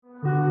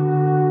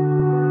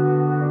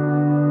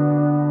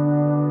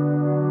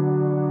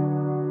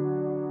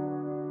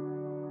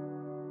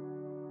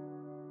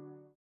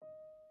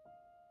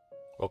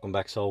Welcome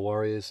back, Soul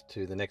Warriors,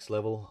 to the next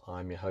level.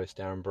 I'm your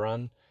host, Aaron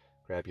Brunn.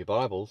 Grab your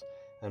Bibles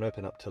and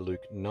open up to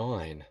Luke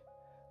 9,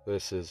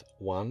 verses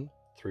 1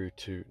 through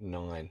to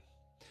 9.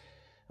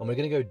 And we're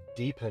going to go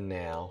deeper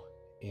now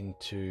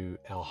into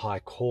our high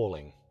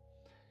calling.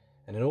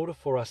 And in order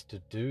for us to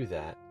do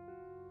that,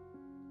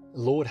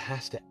 the Lord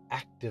has to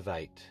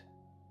activate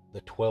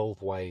the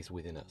 12 ways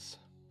within us.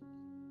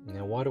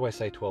 Now, why do I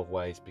say 12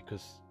 ways?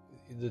 Because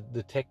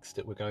the text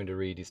that we're going to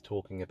read is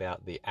talking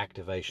about the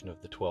activation of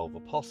the 12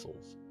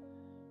 apostles,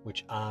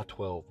 which are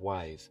 12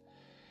 ways.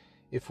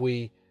 If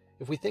we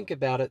think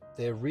about it,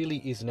 there really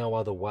is no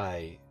other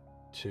way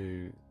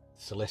to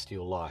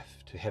celestial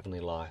life, to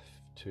heavenly life,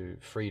 to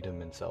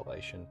freedom and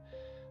salvation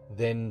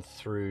than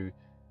through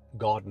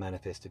God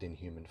manifested in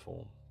human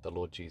form, the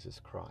Lord Jesus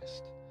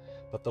Christ.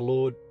 But the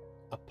Lord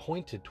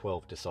appointed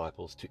 12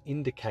 disciples to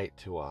indicate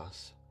to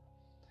us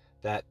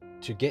that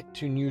to get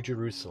to New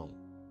Jerusalem,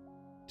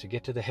 to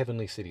get to the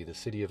heavenly city, the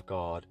city of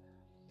God,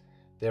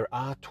 there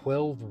are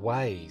 12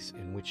 ways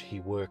in which he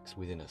works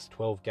within us.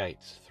 12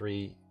 gates,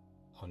 3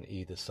 on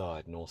either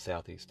side, north,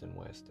 south, east and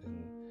west.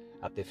 And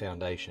at their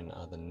foundation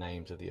are the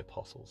names of the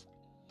apostles.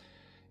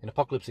 In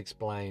Apocalypse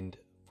Explained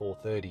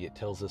 4:30, it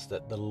tells us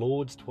that the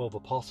Lord's 12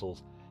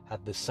 apostles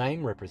had the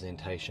same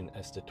representation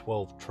as the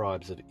 12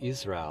 tribes of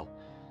Israel.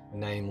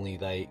 Namely,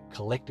 they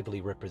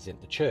collectively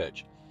represent the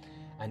church.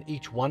 And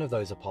each one of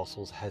those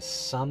apostles has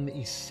some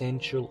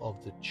essential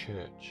of the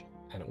church.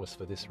 And it was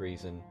for this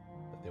reason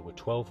that there were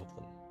 12 of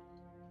them.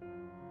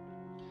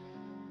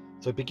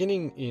 So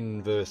beginning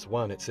in verse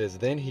 1, it says,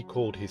 "Then he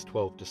called his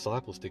 12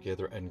 disciples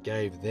together and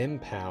gave them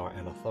power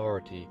and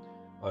authority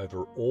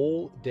over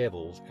all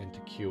devils and to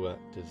cure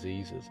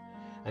diseases.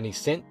 And he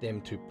sent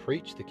them to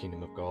preach the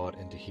kingdom of God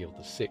and to heal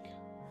the sick."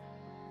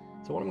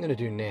 So what I'm going to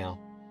do now,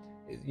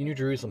 New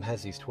Jerusalem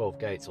has these 12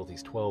 gates, or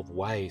these 12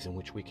 ways in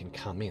which we can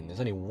come in.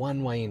 There's only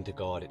one way into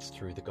God. It's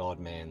through the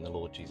God-man, the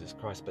Lord Jesus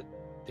Christ. But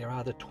there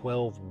are the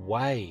 12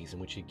 ways in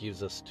which he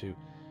gives us to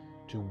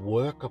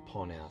work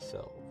upon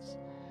ourselves.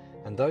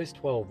 And those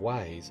 12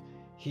 ways,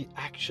 he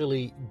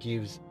actually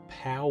gives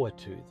power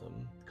to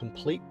them,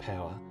 complete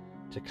power,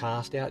 to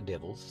cast out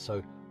devils.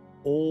 So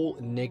all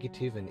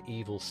negative and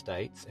evil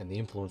states and the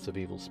influence of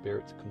evil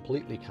spirits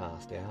completely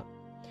cast out.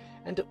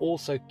 And to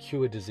also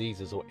cure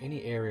diseases or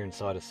any area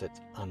inside us that's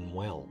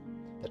unwell,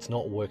 that's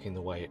not working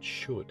the way it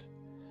should.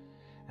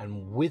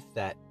 And with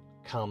that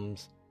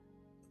comes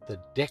the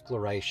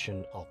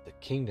declaration of the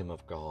kingdom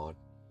of God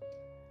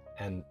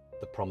and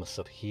the promise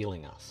of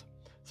healing us.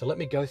 So let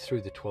me go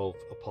through the 12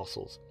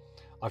 apostles.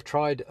 I've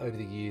tried over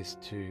the years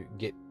to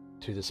get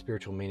to the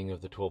spiritual meaning of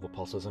the 12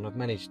 apostles, and I've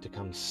managed to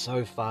come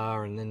so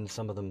far, and then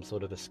some of them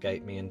sort of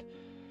escape me. And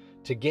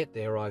to get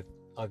there, I've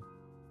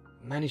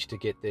managed to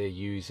get there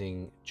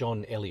using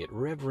John Eliot.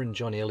 Reverend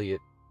John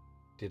Eliot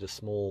did a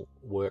small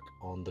work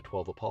on the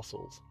 12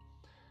 apostles,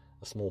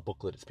 a small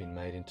booklet it's been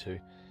made into,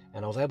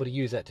 and I was able to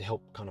use that to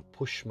help kind of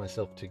push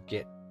myself to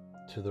get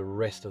to the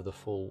rest of the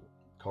full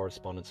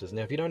correspondences.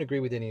 Now, if you don't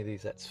agree with any of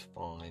these, that's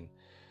fine.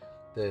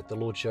 The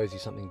Lord shows you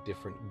something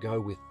different,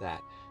 go with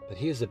that. But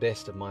here's the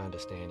best of my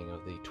understanding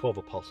of the 12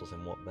 apostles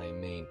and what they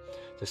mean.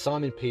 So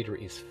Simon Peter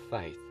is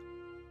faith,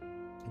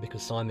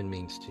 because Simon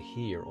means to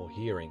hear or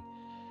hearing,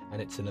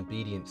 and it's an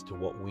obedience to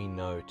what we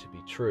know to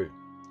be true.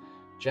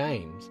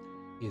 James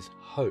is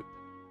hope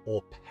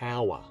or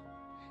power.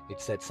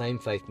 It's that same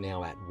faith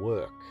now at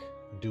work,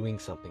 doing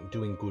something,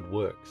 doing good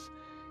works.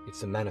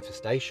 It's a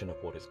manifestation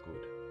of what is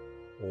good,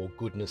 or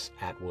goodness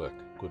at work,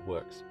 good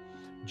works.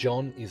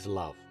 John is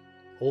love,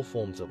 all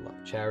forms of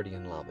love, charity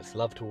and love. It's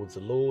love towards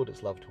the Lord,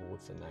 it's love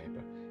towards the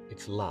neighbor.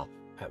 It's love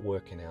at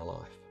work in our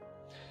life.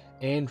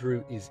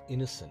 Andrew is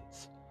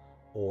innocence,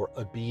 or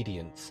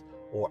obedience,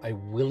 or a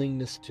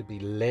willingness to be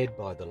led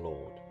by the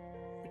Lord,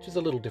 which is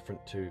a little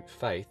different to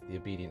faith, the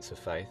obedience of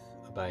faith,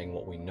 obeying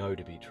what we know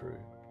to be true,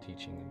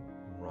 teaching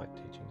and right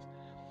teachings.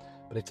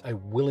 But it's a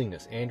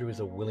willingness. Andrew is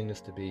a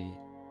willingness to be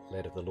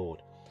led of the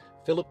Lord.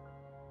 Philip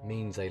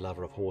means a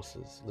lover of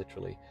horses,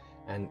 literally,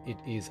 and it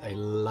is a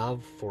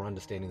love for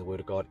understanding the word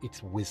of God.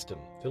 It's wisdom.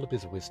 Philip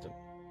is wisdom.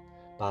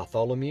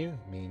 Bartholomew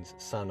means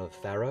son of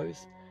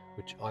Pharaohs,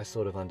 which I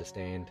sort of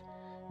understand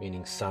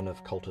meaning son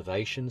of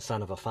cultivation,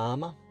 son of a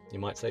farmer. You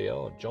might say,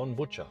 oh, John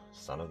Butcher,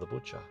 son of the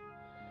butcher.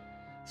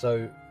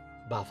 So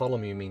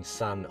Bartholomew means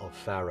son of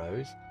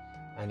Pharaohs,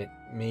 and it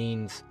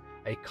means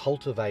a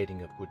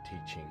cultivating of good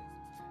teaching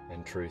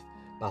and truth.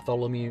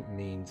 Bartholomew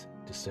means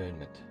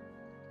discernment.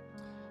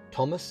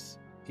 Thomas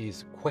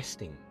is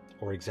questing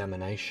or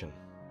examination,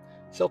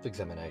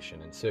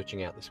 self-examination and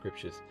searching out the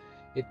scriptures.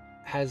 It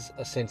has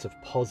a sense of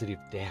positive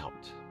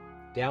doubt,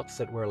 doubts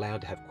that we're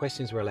allowed to have,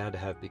 questions we're allowed to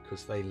have,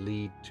 because they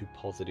lead to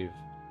positive,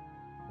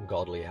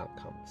 godly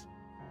outcomes.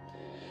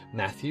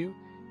 Matthew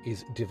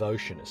is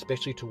devotion,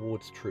 especially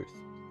towards truth.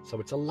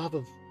 So it's a love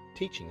of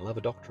teaching, a love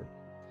of doctrine.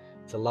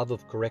 It's a love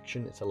of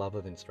correction, it's a love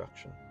of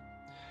instruction.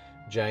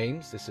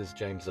 James, this is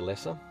James the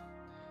Lesser,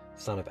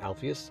 son of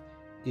Alphaeus,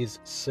 is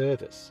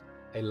service,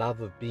 a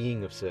love of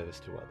being of service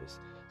to others.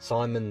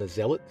 Simon the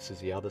Zealot, this is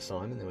the other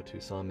Simon, there were two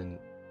Simon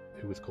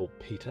who was called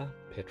Peter,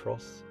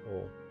 Petros,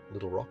 or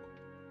Little Rock,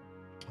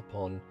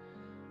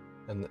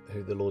 and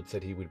who the Lord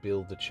said he would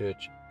build the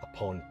church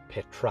upon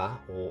Petra,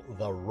 or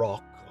the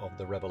rock of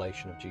the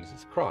revelation of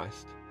Jesus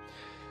Christ.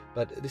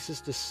 But this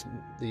is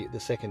the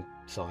second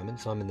Simon,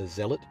 Simon the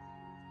Zealot.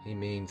 He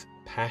means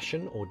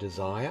passion or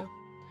desire,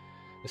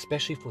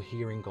 especially for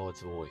hearing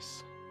God's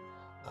voice,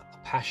 a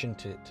passion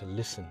to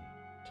listen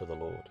to the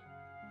Lord.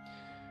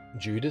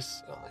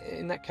 Judas,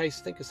 in that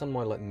case, think of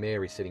someone like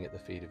Mary sitting at the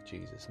feet of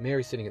Jesus.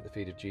 Mary sitting at the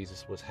feet of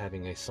Jesus was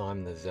having a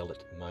Simon the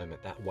Zealot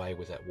moment. That way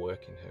was at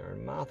work in her,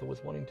 and Martha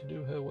was wanting to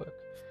do her work.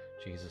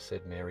 Jesus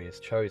said, Mary has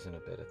chosen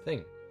a better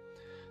thing.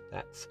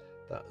 That's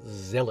the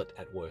zealot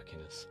at work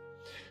in us.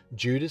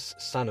 Judas,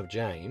 son of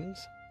James,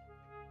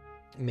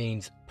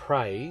 means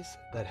praise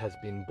that has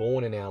been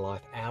born in our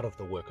life out of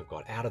the work of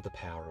God, out of the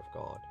power of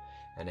God,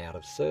 and out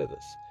of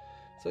service.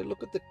 So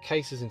look at the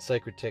cases in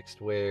sacred text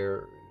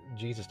where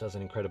Jesus does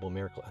an incredible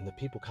miracle and the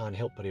people can't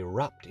help but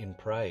erupt in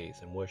praise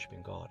and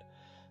worshiping God.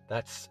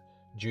 That's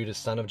Judas,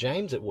 son of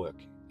James, at work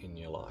in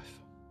your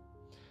life.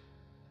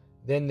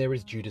 Then there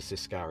is Judas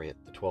Iscariot,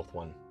 the 12th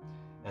one,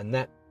 and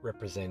that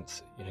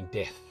represents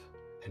death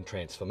and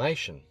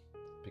transformation,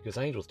 because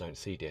angels don't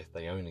see death,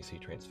 they only see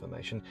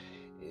transformation.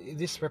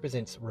 This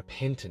represents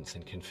repentance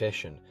and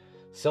confession,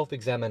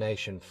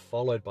 self-examination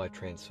followed by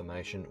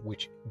transformation,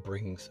 which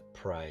brings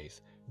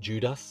praise.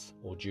 Judas,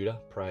 or Judah,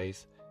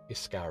 praise.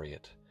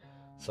 Iscariot.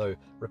 So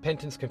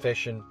repentance,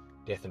 confession,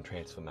 death and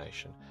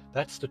transformation.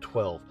 That's the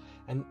 12.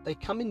 And they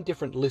come in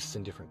different lists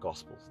in different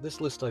Gospels.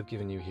 This list I've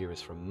given you here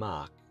is from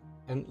Mark.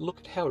 And look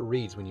at how it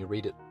reads when you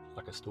read it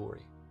like a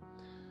story.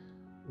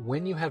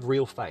 When you have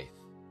real faith,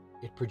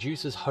 it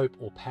produces hope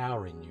or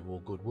power in you,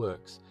 or good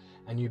works,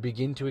 and you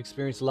begin to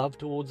experience love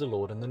towards the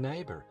Lord and the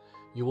neighbour.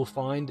 You will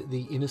find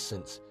the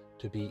innocents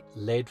to be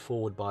led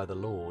forward by the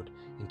Lord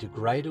into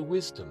greater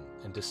wisdom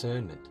and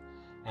discernment,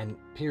 and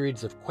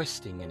periods of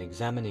questing and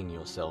examining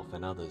yourself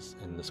and others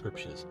and the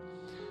scriptures.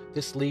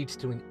 This leads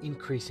to an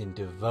increase in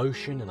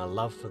devotion and a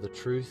love for the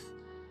truth,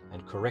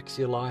 and corrects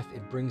your life.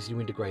 It brings you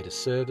into greater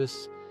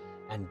service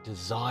and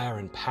desire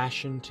and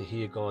passion to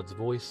hear God's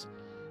voice,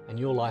 and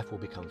your life will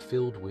become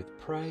filled with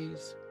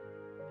praise,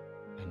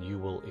 and you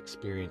will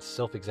experience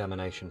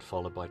self-examination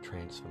followed by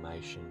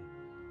transformation,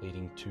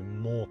 leading to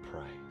more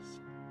praise.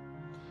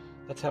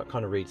 That's how it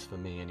kind of reads for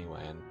me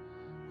anyway, and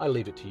I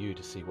leave it to you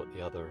to see what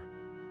the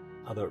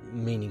other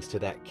meanings to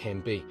that can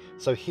be.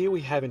 So here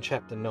we have in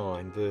chapter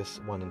 9,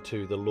 verse 1 and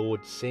 2, the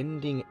Lord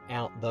sending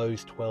out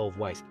those 12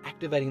 ways,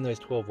 activating those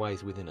 12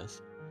 ways within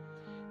us.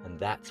 And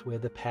that's where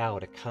the power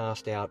to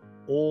cast out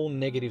all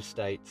negative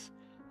states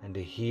and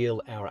to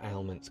heal our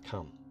ailments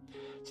come.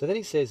 So then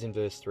he says in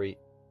verse 3,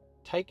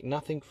 take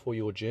nothing for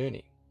your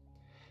journey,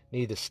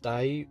 neither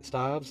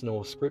staves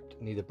nor scrip,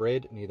 neither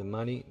bread, neither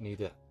money,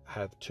 neither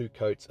have 2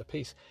 coats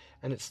apiece.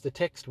 And it's the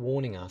text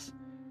warning us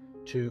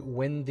to,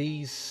 when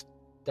these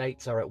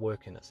states are at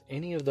work in us,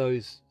 any of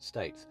those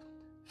states,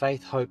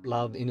 faith, hope,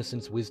 love,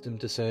 innocence, wisdom,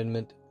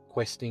 discernment,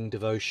 questing,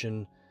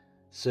 devotion,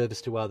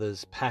 service to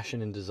others,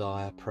 passion and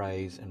desire,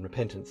 praise and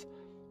repentance,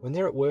 when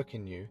they're at work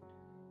in you,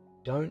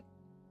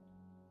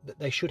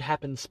 they should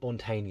happen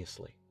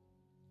spontaneously.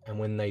 And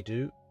when they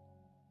do,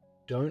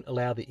 don't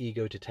allow the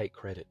ego to take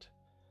credit.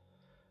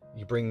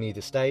 You bring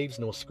neither staves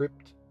nor scrip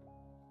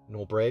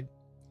nor bread,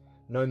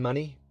 no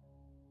money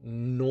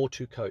nor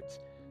 2 coats.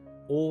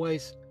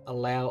 Always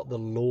allow the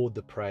Lord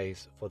the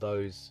praise for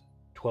those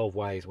 12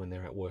 ways when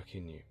they're at work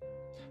in you.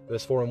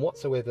 Verse 4, and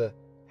whatsoever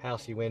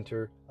house you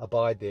enter,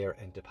 abide there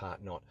and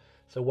depart not.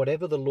 So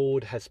whatever the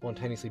Lord has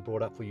spontaneously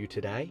brought up for you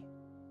today,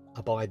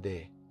 abide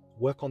there.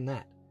 Work on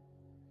that.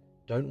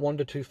 Don't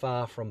wander too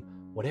far from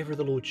whatever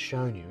the Lord's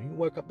shown you. You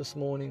woke up this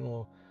morning,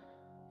 or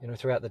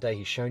throughout the day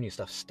he's shown you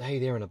stuff. Stay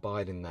there and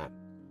abide in that.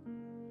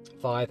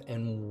 5,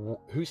 and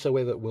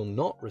whosoever will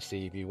not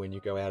receive you when you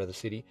go out of the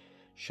city,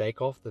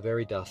 shake off the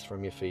very dust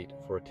from your feet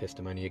for a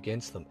testimony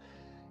against them.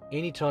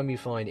 Anytime you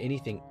find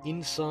anything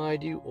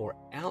inside you or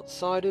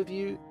outside of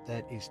you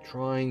that is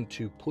trying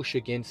to push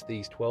against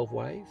these 12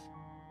 ways,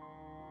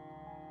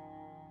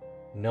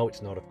 no,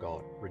 it's not of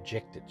God.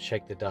 Reject it.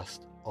 Shake the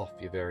dust off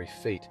your very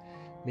feet.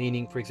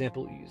 Meaning, for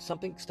example,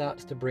 something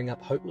starts to bring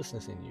up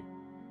hopelessness in you.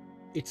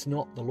 It's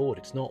not the Lord.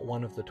 It's not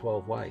one of the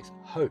 12 ways.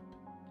 Hope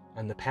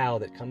and the power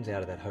that comes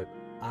out of that hope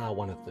are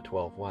one of the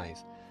 12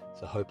 ways.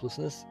 So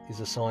hopelessness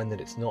is a sign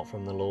that it's not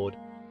from the Lord.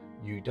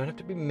 You don't have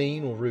to be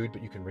mean or rude,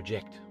 but you can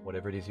reject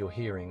whatever it is you're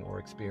hearing or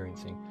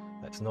experiencing.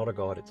 That's not a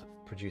God. It's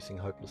producing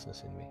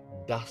hopelessness in me.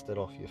 Dust it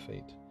off your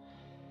feet.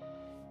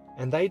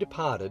 And they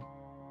departed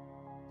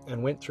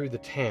and went through the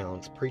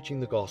towns, preaching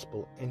the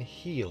gospel and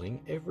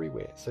healing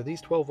everywhere. So these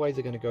 12 ways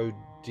are going to go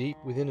deep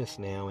within us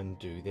now and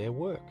do their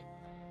work.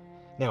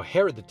 Now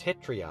Herod the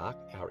Tetrarch,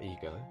 our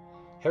ego,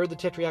 Herod the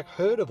Tetrarch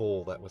heard of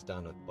all that was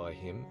done by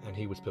him, and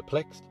he was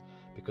perplexed,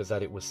 because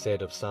that it was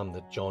said of some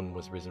that John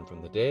was risen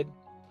from the dead,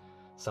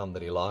 some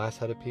that Elias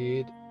had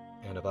appeared,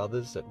 and of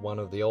others that one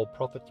of the old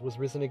prophets was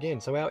risen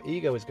again. So our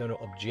ego is going to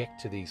object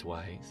to these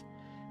ways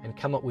and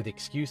come up with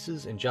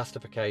excuses and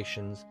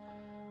justifications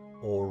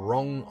or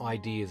wrong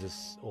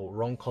ideas or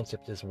wrong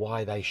concepts as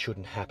why they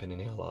shouldn't happen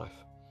in our life.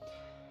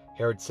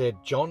 Herod said,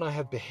 John I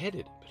have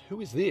beheaded, but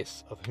who is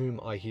this of whom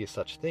I hear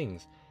such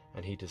things?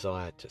 And he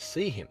desired to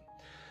see him.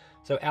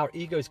 So our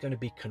ego is going to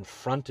be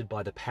confronted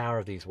by the power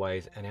of these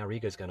ways, and our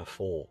ego is going to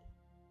fall.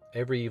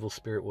 Every evil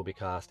spirit will be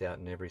cast out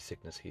and every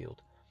sickness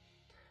healed.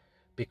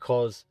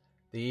 Because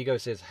the ego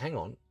says, hang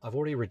on, I've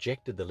already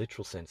rejected the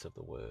literal sense of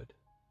the word.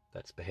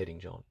 That's beheading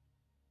John.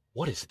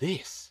 What is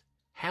this?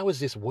 How is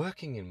this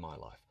working in my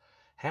life?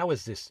 How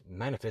is this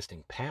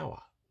manifesting power?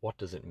 What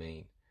does it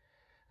mean?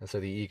 And so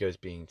the ego is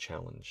being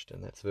challenged.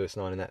 And that's verse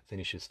 9, and that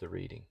finishes the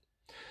reading.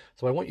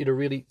 So I want you to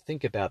really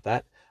think about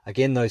that.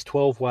 Again, those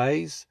 12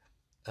 ways,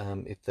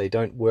 if they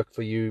don't work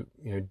for you,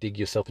 dig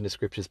yourself into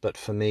scriptures. But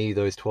for me,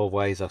 those 12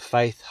 ways are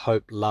faith,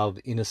 hope, love,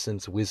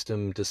 innocence,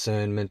 wisdom,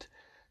 discernment,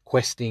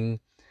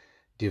 questing,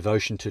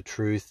 devotion to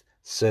truth,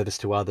 service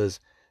to others,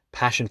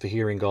 passion for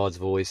hearing God's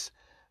voice,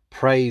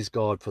 praise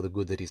God for the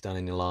good that he's done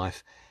in your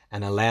life,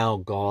 and allow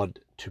God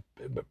to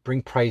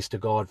bring praise to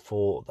God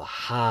for the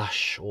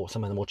harsh or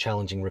some of the more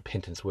challenging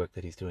repentance work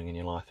that he's doing in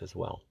your life as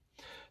well.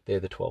 They're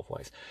the 12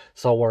 ways.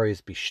 Soul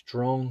warriors, be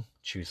strong,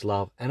 choose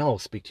love, and I'll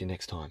speak to you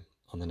next time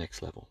on The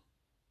Next Level.